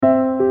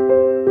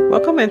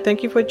Welcome and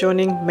thank you for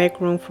joining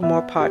Make Room for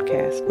More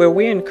podcast, where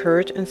we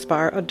encourage and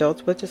inspire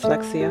adults with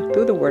dyslexia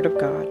through the Word of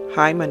God.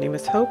 Hi, my name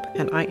is Hope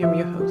and I am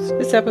your host.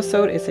 This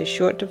episode is a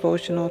short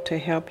devotional to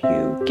help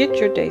you get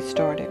your day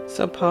started.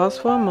 So pause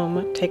for a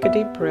moment, take a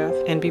deep breath,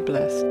 and be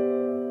blessed.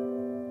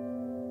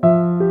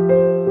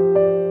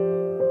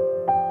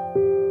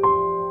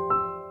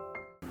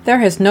 There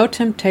has no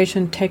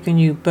temptation taken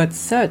you but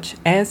such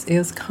as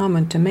is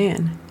common to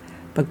man.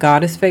 But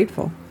God is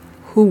faithful,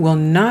 who will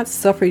not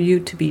suffer you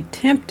to be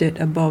tempted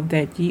above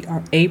that ye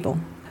are able,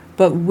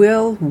 but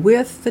will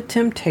with the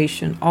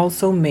temptation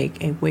also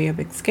make a way of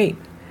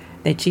escape,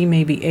 that ye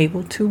may be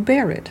able to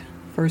bear it.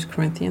 1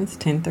 Corinthians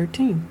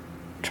 10:13.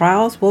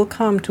 Trials will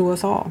come to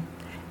us all,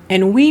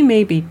 and we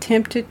may be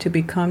tempted to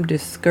become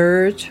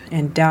discouraged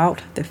and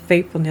doubt the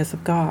faithfulness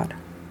of God.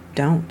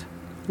 Don't.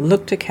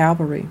 Look to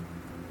Calvary.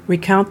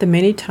 Recount the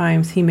many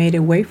times he made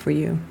a way for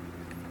you.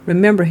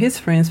 Remember his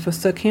friends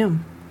forsook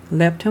him,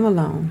 left him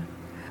alone.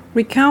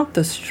 Recount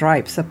the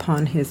stripes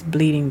upon his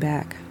bleeding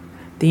back,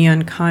 the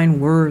unkind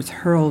words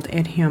hurled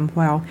at him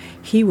while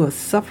he was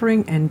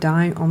suffering and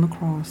dying on the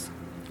cross.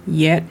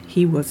 Yet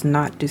he was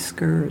not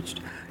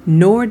discouraged,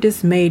 nor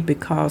dismayed,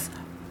 because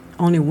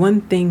only one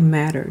thing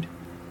mattered: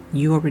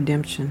 your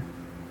redemption.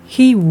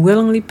 He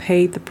willingly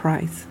paid the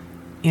price.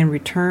 In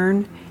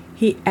return,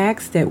 he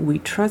asks that we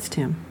trust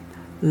him,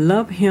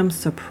 love him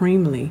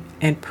supremely,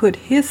 and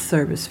put his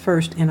service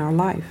first in our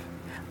life.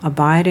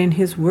 Abide in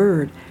his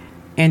word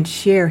and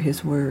share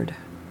his word.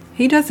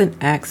 He doesn't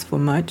ask for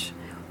much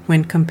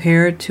when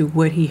compared to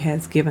what he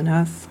has given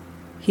us.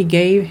 He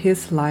gave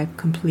his life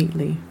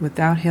completely,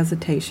 without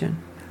hesitation.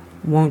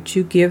 Won't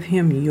you give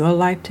him your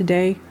life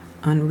today,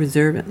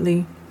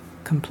 unreservedly,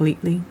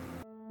 completely?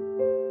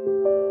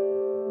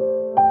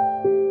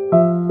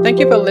 Thank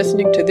you for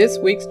listening to this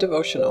week's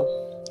devotional.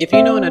 If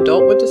you know an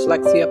adult with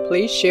dyslexia,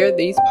 please share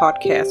these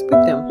podcasts with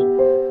them.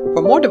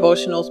 For more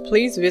devotionals,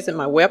 please visit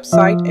my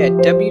website at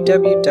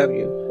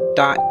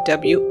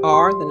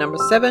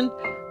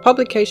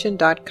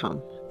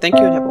www.wr7publication.com. Thank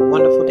you and have a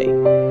wonderful day.